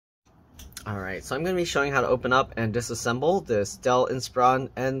Alright, so I'm going to be showing how to open up and disassemble this Dell Inspiron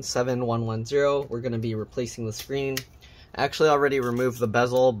N7110. We're going to be replacing the screen. I actually already removed the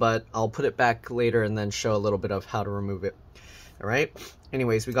bezel, but I'll put it back later and then show a little bit of how to remove it. Alright,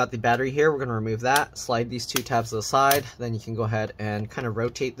 anyways, we got the battery here. We're going to remove that, slide these two tabs to the side, then you can go ahead and kind of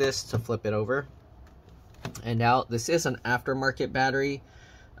rotate this to flip it over. And now, this is an aftermarket battery.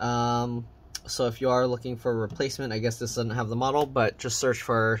 So if you are looking for a replacement, I guess this doesn't have the model, but just search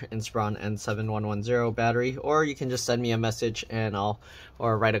for Inspiron N7110 battery, or you can just send me a message and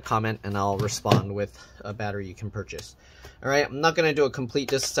or write a comment and I'll respond with a battery you can purchase. Alright, I'm not going to do a complete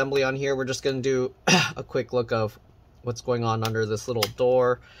disassembly on here. We're just going to do a quick look of what's going on under this little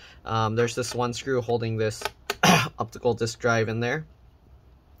door. There's this one screw holding this optical disk drive in there.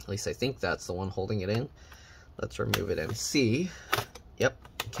 At least I think that's the one holding it in. Let's remove it and see. Yep,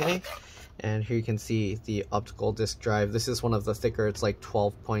 okay. And here you can see the optical disk drive. This is one of the thicker, it's like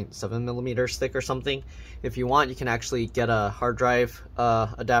 12.7 millimeters thick or something. If you want, you can actually get a hard drive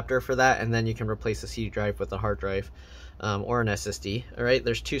adapter for that, and then you can replace a CD drive with a hard drive or an SSD. All right,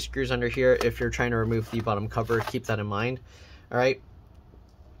 there's two screws under here. If you're trying to remove the bottom cover, keep that in mind. All right.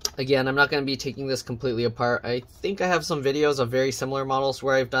 Again, I'm not going to be taking this completely apart. I think I have some videos of very similar models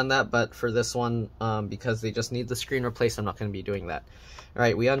where I've done that, but for this one, because they just need the screen replaced, I'm not going to be doing that.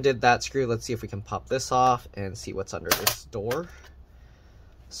 Alright, we undid that screw. Let's see if we can pop this off and see what's under this door.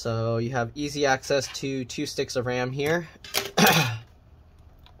 So you have easy access to 2 sticks of RAM here.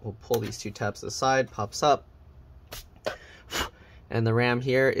 We'll pull these 2 tabs to the side, pops up. And the RAM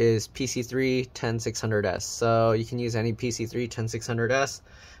here is PC3 10600S. So you can use any PC3 10600S.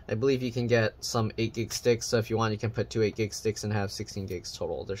 I believe you can get some 8 gig sticks, so if you want you can put 2 8 gig sticks and have 16 gigs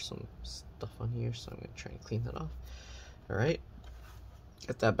total. There's some stuff on here, so I'm going to try and clean that off. Alright.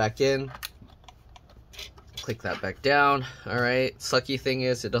 Get that back in, click that back down. Alright, sucky thing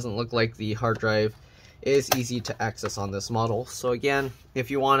is it doesn't look like the hard drive is easy to access on this model. So again, if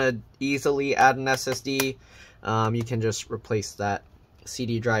you want to easily add an SSD, you can just replace that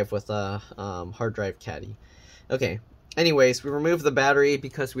CD drive with a hard drive caddy. Okay, anyways, we removed the battery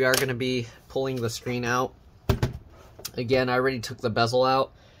because we are going to be pulling the screen out. Again, I already took the bezel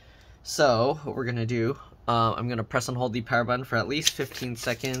out. So what we're going to do, I'm going to press and hold the power button for at least 15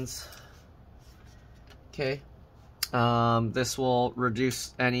 seconds. Okay. This will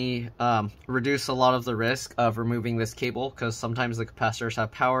reduce a lot of the risk of removing this cable, because sometimes the capacitors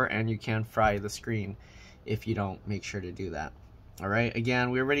have power and you can fry the screen if you don't make sure to do that. Alright, again,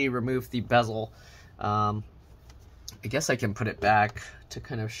 we already removed the bezel. I guess I can put it back to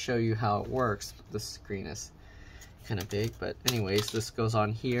kind of show you how it works. The screen is kind of big, but anyways, this goes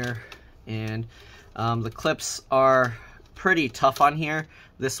on here, and the clips are pretty tough on here.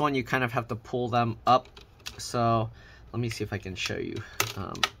 This one you kind of have to pull them up. So let me see if I can show you.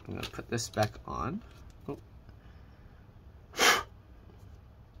 I'm going to put this back on. Oh.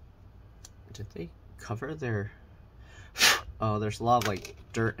 Did they cover their... Oh, there's a lot of like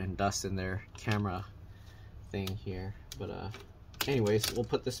dirt and dust in their camera thing here. But anyways, we'll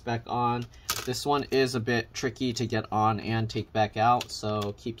put this back on. This one is a bit tricky to get on and take back out,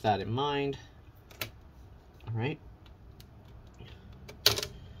 so keep that in mind. Alright.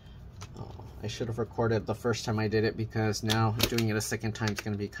 Oh, I should have recorded the first time I did it, because now doing it a second time is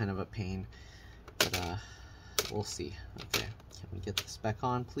going to be kind of a pain. But we'll see. Okay, can we get this back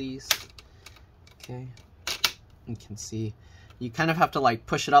on, please? Okay. You can see you kind of have to like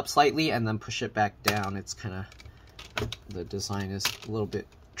push it up slightly and then push it back down. It's kind of, the design is a little bit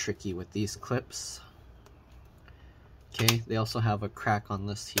tricky with these clips. Okay, they also have a crack on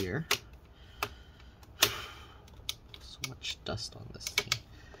this here. So much dust on this thing.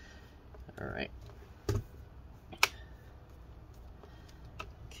 Alright.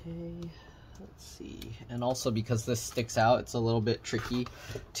 Okay, let's see. And also because this sticks out, it's a little bit tricky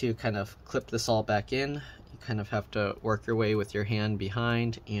to kind of clip this all back in. You kind of have to work your way with your hand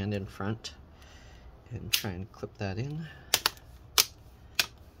behind and in front and try and clip that in.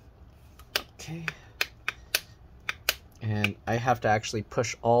 Okay. And I have to actually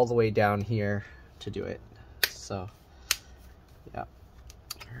push all the way down here to do it. So, yeah.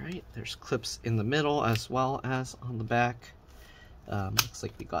 Alright, there's clips in the middle as well as on the back. Looks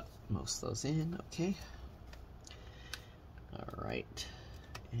like we got most of those in. Okay. Alright.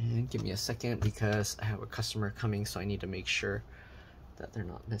 And give me a second because I have a customer coming, so I need to make sure that they're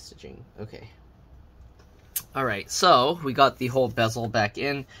not messaging. Okay. Alright, so we got the whole bezel back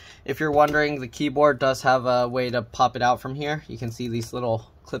in. If you're wondering, the keyboard does have a way to pop it out from here. You can see these little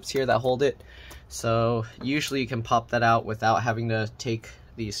clips here that hold it. So usually you can pop that out without having to take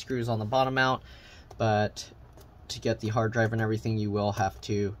these screws on the bottom out. But to get the hard drive and everything, you will have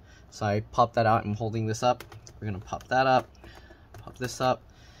to So I pop that out. I'm holding this up. We're gonna pop that up, pop this up,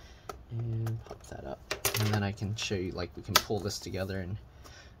 and pop that up. And then I can show you, like, we can pull this together, and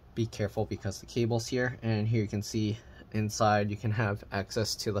be careful because the cable's here. And here you can see inside you can have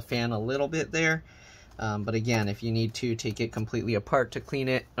access to the fan a little bit there. But again, if you need to take it completely apart to clean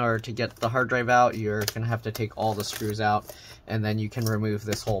it or to get the hard drive out, you're gonna have to take all the screws out, and then you can remove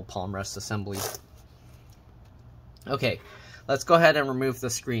this whole palm rest assembly. Okay, let's go ahead and remove the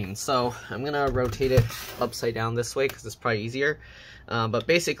screen. So I'm gonna rotate it upside down this way because it's probably easier. But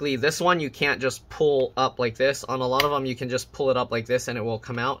basically this one you can't just pull up like this. On a lot of them you can just pull it up like this and it will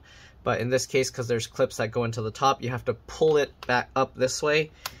come out. But in this case, because there's clips that go into the top, you have to pull it back up this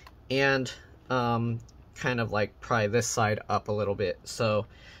way and kind of like pry this side up a little bit. So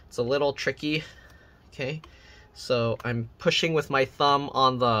it's a little tricky. Okay, so I'm pushing with my thumb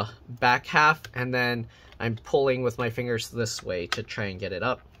on the back half, and then I'm pulling with my fingers this way to try and get it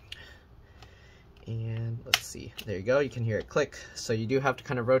up. And let's see, there you go, you can hear it click. So you do have to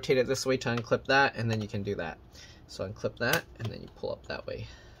kind of rotate it this way to unclip that, and then you can do that. So unclip that, and then you pull up that way.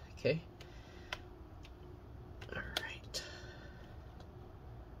 Okay, all right,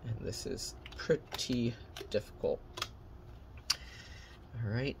 and this is pretty difficult.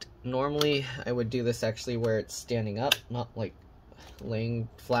 All right, normally I would do this actually where it's standing up, not like laying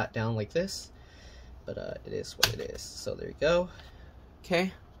flat down like this, but it is what it is. So there you go. Okay,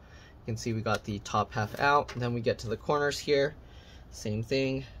 you can see we got the top half out, and then we get to the corners here, same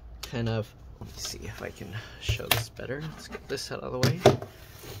thing, kind of. Let me see if I can show this better. Let's get this out of the way.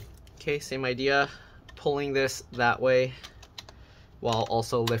 Okay, same idea, pulling this that way while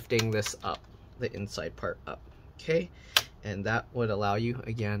also lifting this up, the inside part up. Okay, and that would allow you,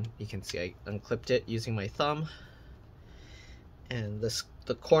 again, you can see I unclipped it using my thumb, and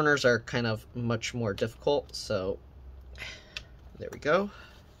the corners are kind of much more difficult. So there we go.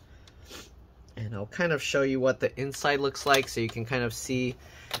 And I'll kind of show you what the inside looks like so you can kind of see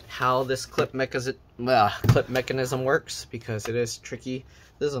how this clip mechanism works, because it is tricky.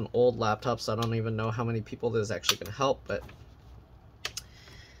 This is an old laptop, so I don't even know how many people this is actually going to help, but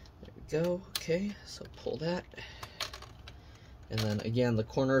there we go. Okay, so pull that. And then again, the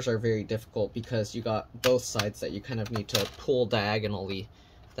corners are very difficult because you got both sides that you kind of need to pull diagonally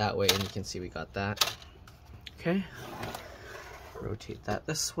that way, and you can see we got that. Okay, rotate that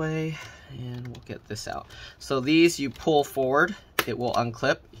this way, and we'll get this out. So these you pull forward, it will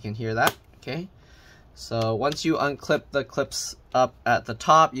unclip. You can hear that. Okay, so once you unclip the clips up at the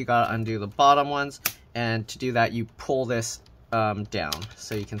top, you gotta undo the bottom ones, and to do that you pull this down.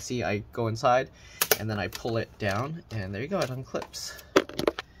 So you can see I go inside and then I pull it down, and there you go, it unclips.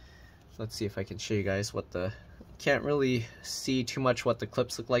 Let's see if I can show you guys what the, can't really see too much what the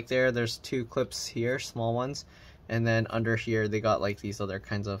clips look like there. There's two clips here, small ones, and then under here they got like these other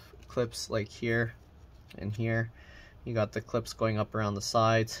kinds of clips, like here and here. You got the clips going up around the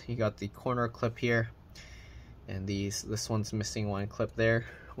sides, you got the corner clip here, and this one's missing one clip there.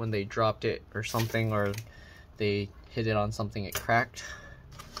 When they dropped it or something, or they hit it on something, it cracked.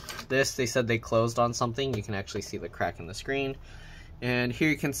 This, they said they closed on something. You can actually see the crack in the screen. And here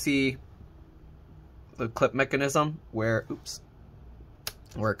you can see the clip mechanism where, oops,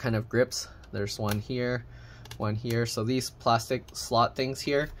 where it kind of grips. There's one here, one here. So these plastic slot things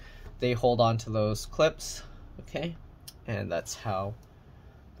here, they hold on to those clips. Okay, and that's how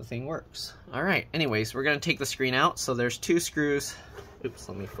the thing works. All right, anyways, we're gonna take the screen out. So there's two screws. Oops,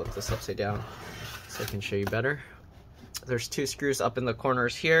 let me flip this upside down so I can show you better. There's two screws up in the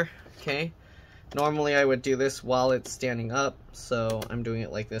corners here. Okay, normally I would do this while it's standing up, so I'm doing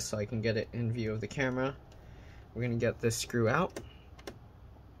it like this so I can get it in view of the camera. We're gonna get this screw out.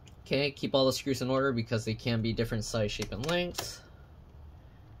 Okay, keep all the screws in order because they can be different size, shape, and lengths.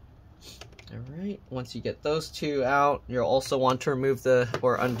 Alright, once you get those two out, you'll also want to remove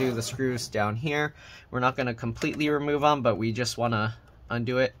or undo the screws down here. We're not going to completely remove them, but we just want to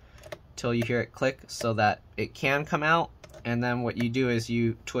undo it till you hear it click so that it can come out. And then what you do is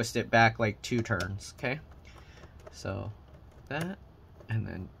you twist it back like 2 turns, okay? So that, and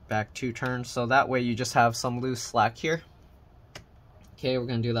then back 2 turns, so that way you just have some loose slack here. Okay, we're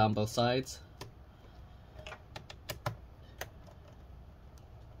going to do that on both sides.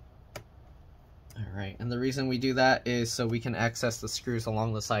 Alright, and the reason we do that is so we can access the screws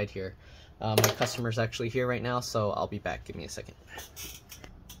along the side here. My customer's actually here right now, so I'll be back. Give me a second.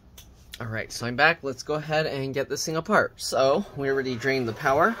 Alright, so I'm back. Let's go ahead and get this thing apart. So, we already drained the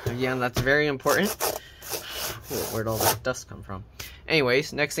power. Again, that's very important. Ooh, where'd all that dust come from?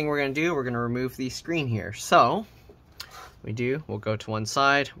 Anyways, next thing we're going to do, we're going to remove the screen here. So, we'll go to one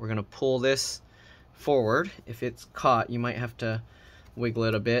side. We're going to pull this forward. If it's caught, you might have to wiggle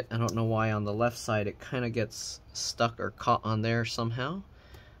it a bit. I don't know why on the left side it kind of gets stuck or caught on there somehow.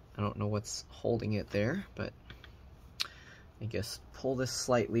 I don't know what's holding it there, but I guess pull this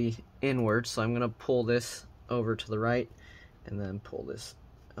slightly inward. So I'm gonna pull this over to the right and then pull this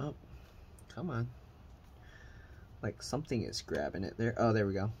up. Come on. Like something is grabbing it there. Oh, there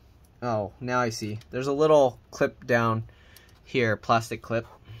we go. Oh, now I see. There's a little clip down here, plastic clip,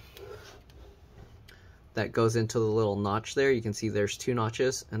 that goes into the little notch there. You can see there's two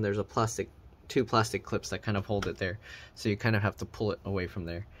notches, and there's a two plastic clips that kind of hold it there. So you kind of have to pull it away from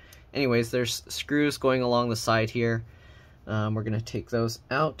there. Anyways, there's screws going along the side here. We're gonna take those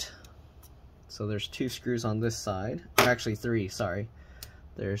out. So there's two screws on this side, or actually three, sorry.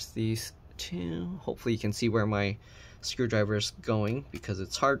 There's these two. Hopefully you can see where my screwdriver is going, because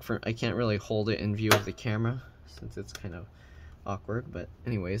it's hard I can't really hold it in view of the camera since it's kind of awkward. But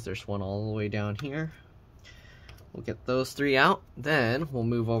anyways, there's one all the way down here. We'll get those three out, then we'll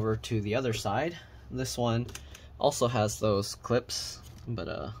move over to the other side. This one also has those clips, but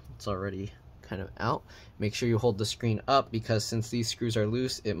it's already kind of out. Make sure you hold the screen up, because since these screws are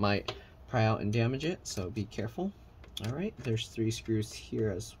loose, it might pry out and damage it, so be careful. Alright, there's three screws here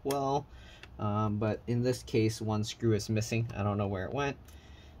as well, but in this case one screw is missing. I don't know where it went,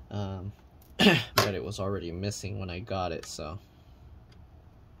 but it was already missing when I got it, so.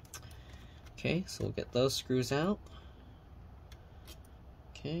 Okay, so we'll get those screws out.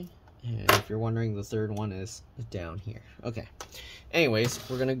 Okay, and if you're wondering, the third one is down here. Okay, anyways,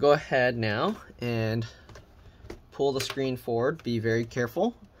 we're gonna go ahead now and pull the screen forward. Be very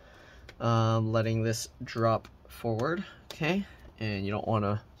careful, letting this drop forward, okay? And you don't want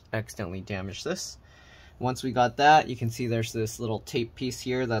to accidentally damage this. Once we got that, you can see there's this little tape piece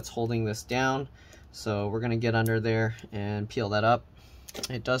here that's holding this down. So we're gonna get under there and peel that up.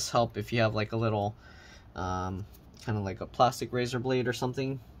 It does help if you have like a little, kind of like a plastic razor blade or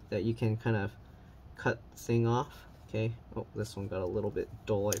something that you can kind of cut thing off, okay? Oh, this one got a little bit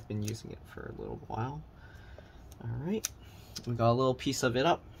dull. I've been using it for a little while. All right, we got a little piece of it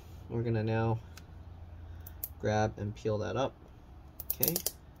up. We're gonna now grab and peel that up, okay?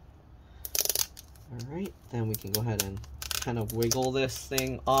 All right, then we can go ahead and kind of wiggle this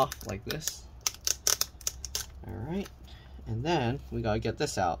thing off like this. All right, and then we gotta get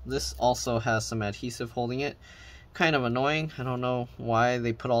this out. This also has some adhesive holding it. Kind of annoying. I don't know why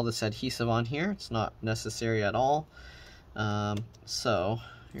they put all this adhesive on here. It's not necessary at all. So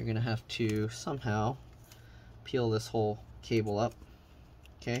you're gonna have to somehow peel this whole cable up,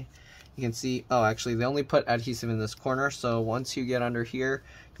 okay? You can see, oh, actually they only put adhesive in this corner, so once you get under here,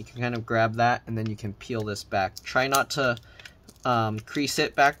 you can kind of grab that and then you can peel this back. Try not to crease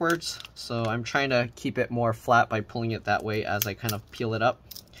it backwards, so I'm trying to keep it more flat by pulling it that way as I kind of peel it up.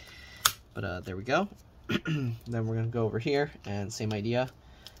 But there we go. Then we're gonna go over here and same idea,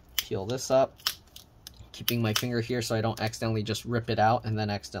 peel this up, keeping my finger here so I don't accidentally just rip it out and then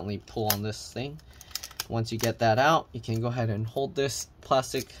accidentally pull on this thing. Once you get that out, you can go ahead and hold this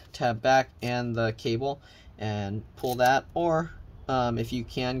plastic tab back and the cable and pull that, or if you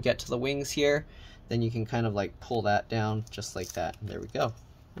can get to the wings here, then you can kind of like pull that down just like that. And there we go.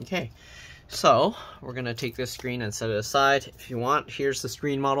 Okay, so we're gonna take this screen and set it aside. If you want, here's the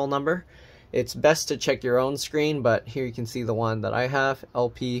screen model number. It's best to check your own screen, but here you can see the one that I have,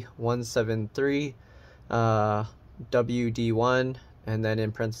 LP173 WD1, and then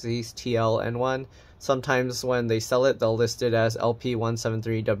in parentheses TLN1. Sometimes when they sell it, they'll list it as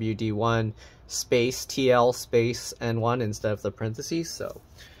LP173 WD1 space TL space N1 instead of the parentheses. So,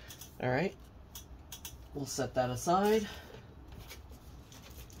 all right, we'll set that aside.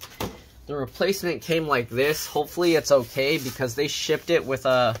 The replacement came like this. Hopefully it's okay, because they shipped it with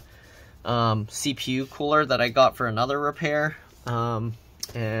a CPU cooler that I got for another repair.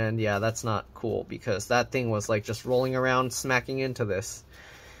 And yeah, that's not cool, because that thing was like just rolling around smacking into this.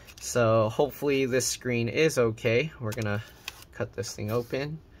 So hopefully this screen is okay. We're gonna cut this thing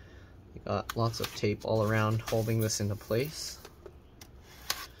open. We got lots of tape all around holding this into place.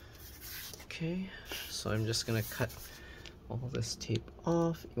 Okay, so I'm just gonna cut all this tape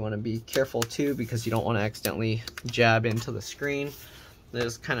off. You want to be careful too, because you don't want to accidentally jab into the screen. This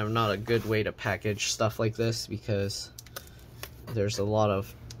is kind of not a good way to package stuff like this, because there's a lot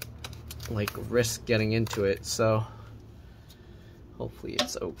of like risk getting into it. So hopefully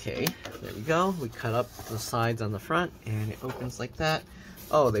it's okay. There we go. We cut up the sides on the front and it opens like that.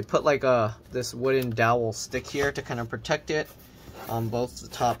 Oh, they put like this wooden dowel stick here to kind of protect it on both the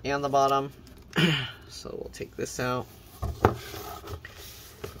top and the bottom. So we'll take this out.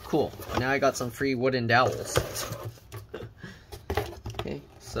 Cool. Now I got some free wooden dowels. Okay,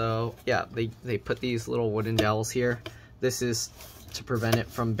 so yeah, they put these little wooden dowels here. This is to prevent it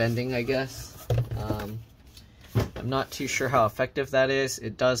from bending, I guess. I'm not too sure how effective that is.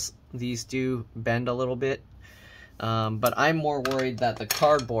 These do bend a little bit, but I'm more worried that the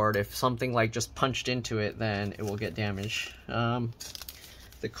cardboard, if something like just punched into it, then it will get damaged.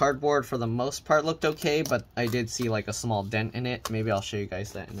 The cardboard for the most part looked okay, but I did see like a small dent in it. Maybe I'll show you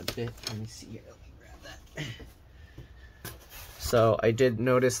guys that in a bit. Let me see here. Let me grab that. So I did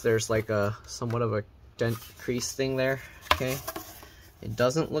notice there's like a somewhat of a dent crease thing there. Okay. It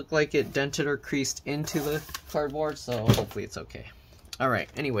doesn't look like it dented or creased into the cardboard, so hopefully it's okay. All right.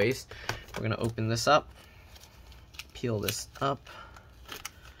 Anyways, we're gonna open this up, peel this up.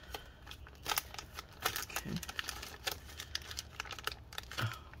 Okay.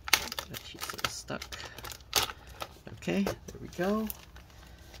 Stuck. Okay, there we go.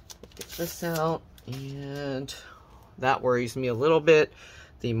 Get this out, and that worries me a little bit.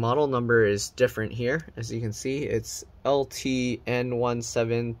 The model number is different here. As you can see, it's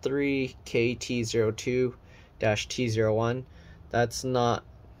LT-N173KT02-T01. That's not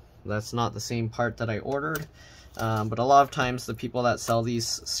the same part that I ordered. But a lot of times the people that sell these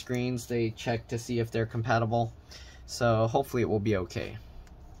screens, they check to see if they're compatible. So hopefully it will be okay.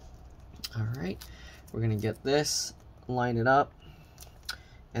 Alright, we're going to get this, line it up,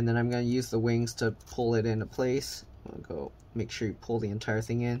 and then I'm going to use the wings to pull it into place. I'll go make sure you pull the entire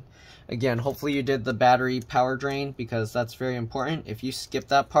thing in. Again, hopefully you did the battery power drain, because that's very important. If you skip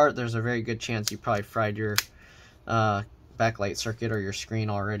that part, there's a very good chance you probably fried your backlight circuit or your screen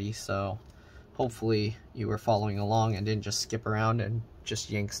already. So hopefully you were following along and didn't just skip around and just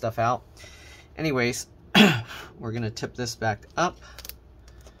yank stuff out. Anyways, we're going to tip this back up.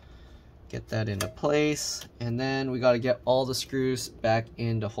 Get that into place, and then we got to get all the screws back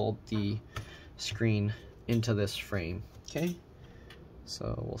in to hold the screen into this frame. Okay,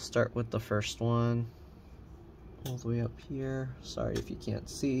 so we'll start with the first one all the way up here. Sorry if you can't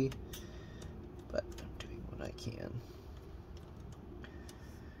see, but I'm doing what I can.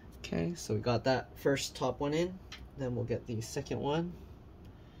 Okay, so we got that first top one in, then we'll get the second one,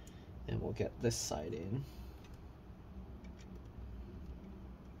 and we'll get this side in.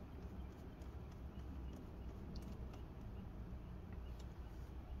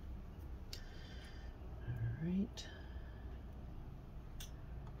 Right.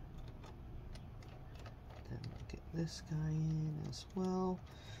 Then we'll get this guy in as well.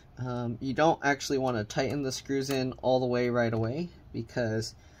 You don't actually want to tighten the screws in all the way right away,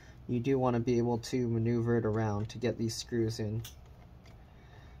 because you do want to be able to maneuver it around to get these screws in.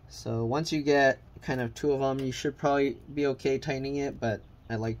 So once you get kind of two of them, you should probably be okay tightening it, but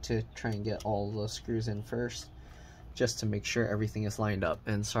I like to try and get all the screws in first, just to make sure everything is lined up.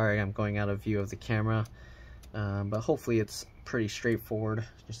 And sorry, I'm going out of view of the camera. But hopefully it's pretty straightforward.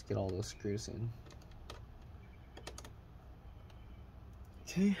 Just get all those screws in.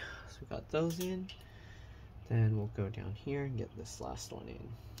 Okay, so we got those in. Then we'll go down here and get this last one in.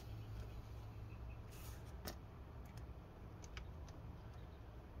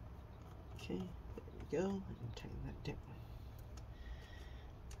 Okay, there we go. And tighten that down.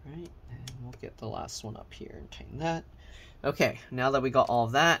 Right, and we'll get the last one up here and tighten that. Okay, now that we got all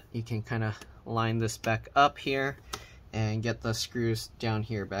of that, you can kind of line this back up here and get the screws down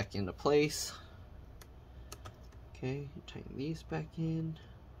here back into place. Okay, tighten these back in.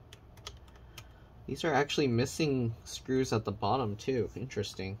 These are actually missing screws at the bottom too.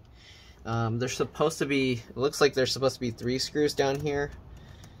 Interesting. They're supposed to be, it looks like there's supposed to be 3 screws down here,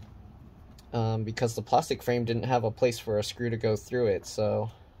 because the plastic frame didn't have a place for a screw to go through it.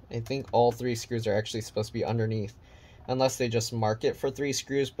 So I think all 3 screws are actually supposed to be underneath. Unless they just mark it for 3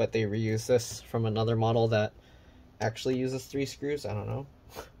 screws, but they reuse this from another model that actually uses 3 screws. I don't know.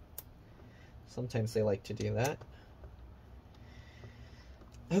 Sometimes they like to do that.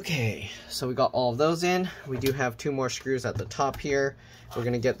 Okay, so we got all of those in. We do have 2 more screws at the top here. We're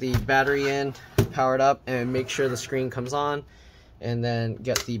going to get the battery in, powered up, and make sure the screen comes on, and then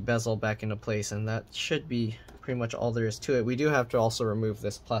get the bezel back into place. And that should be pretty much all there is to it. We do have to also remove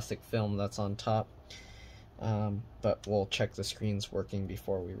this plastic film that's on top. But we'll check the screen's working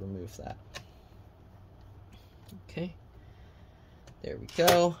before we remove that. Okay, there we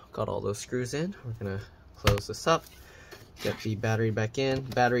go. Got all those screws in. We're gonna close this up, get the battery back in.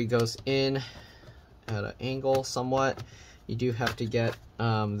 Battery goes in at an angle somewhat. You do have to get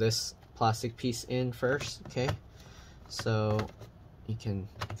this plastic piece in first. Okay, so you can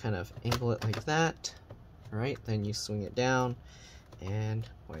kind of angle it like that. All right, then you swing it down, and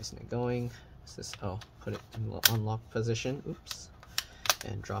why isn't it going? This, oh, put it in the unlock position, oops,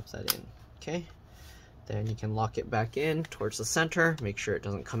 and drop that in. Okay, then you can lock it back in towards the center, make sure it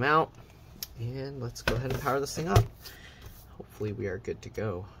doesn't come out, and let's go ahead and power this thing up. hopefully we are good to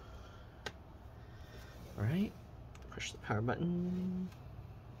go. All right, push the power button.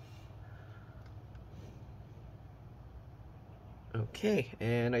 Okay,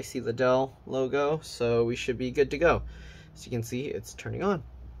 and I see the Dell logo, so we should be good to go. As you can see, it's turning on.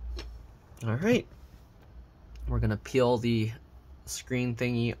 All right, we're gonna peel the screen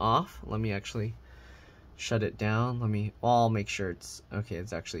thingy off. Let me actually shut it down. I'll make sure it's okay.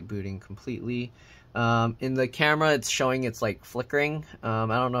 It's actually booting completely. In the camera, it's showing it's like flickering. I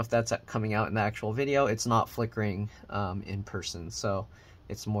don't know if that's coming out in the actual video. It's not flickering in person, so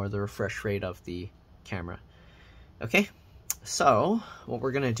it's more the refresh rate of the camera. Okay. So what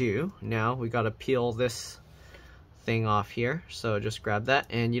we're gonna do now, we gotta peel this thing off here. So just grab that,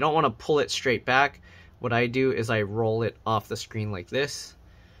 and you don't want to pull it straight back. What I do is I roll it off the screen like this.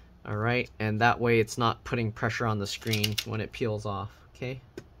 All right, and that way it's not putting pressure on the screen when it peels off. Okay.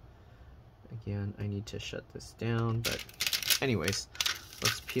 Again, I need to shut this down, but anyways,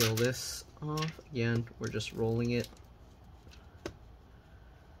 let's peel this off. Again, we're just rolling it.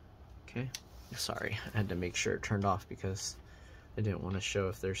 Okay. Sorry, I had to make sure it turned off because I didn't want to show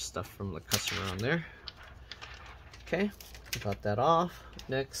if there's stuff from the customer on there. Okay, got that off.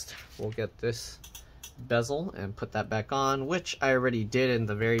 Next, we'll get this bezel and put that back on, which I already did in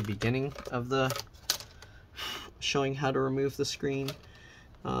the very beginning of the showing how to remove the screen.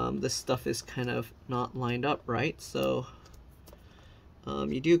 This stuff is kind of not lined up right, so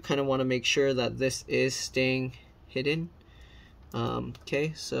you do kind of want to make sure that this is staying hidden.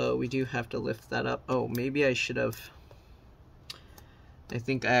 Okay, so we do have to lift that up. Oh, maybe I should have, I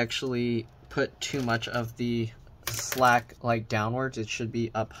think I actually put too much of the slack like downwards. It should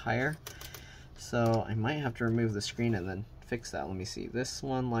be up higher. So I might have to remove the screen and then fix that. Let me see. This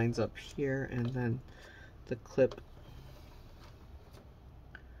one lines up here, and then the clip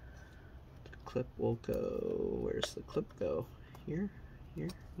will go, where's the clip go? Here? Here?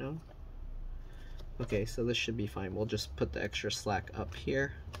 No? Okay, so this should be fine. We'll just put the extra slack up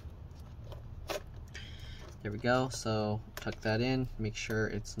here. There we go. So tuck that in, make sure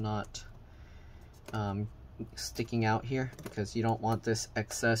it's not sticking out here, because you don't want this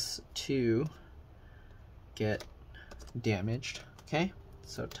excess to get damaged. Okay,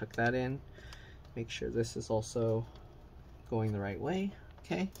 so tuck that in, make sure this is also going the right way.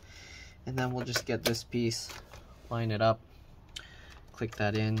 Okay, and then we'll just get this piece, line it up, click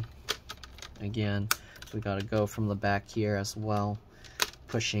that in. Again, we got to go from the back here as well,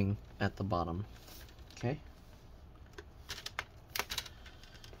 pushing at the bottom. Okay.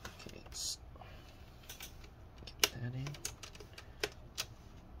 Okay, let's get that in.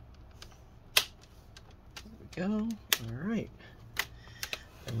 There we go. All right.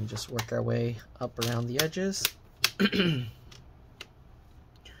 And we just work our way up around the edges.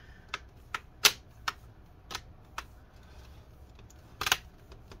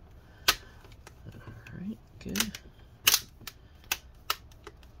 Good.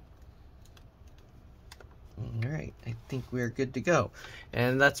 Alright, I think we're good to go.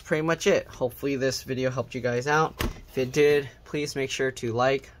 And that's pretty much it. Hopefully this video helped you guys out. If it did, please make sure to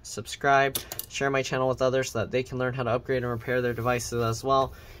like, subscribe, share my channel with others so that they can learn how to upgrade and repair their devices as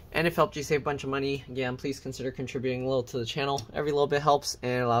well. And if it helped you save a bunch of money, again, please consider contributing a little to the channel. Every little bit helps, and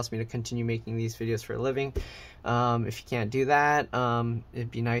it allows me to continue making these videos for a living. If you can't do that,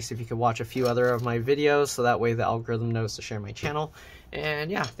 it'd be nice if you could watch a few other of my videos, so that way the algorithm knows to share my channel. And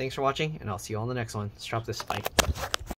yeah, thanks for watching, and I'll see you on the next one. Let's drop this spike.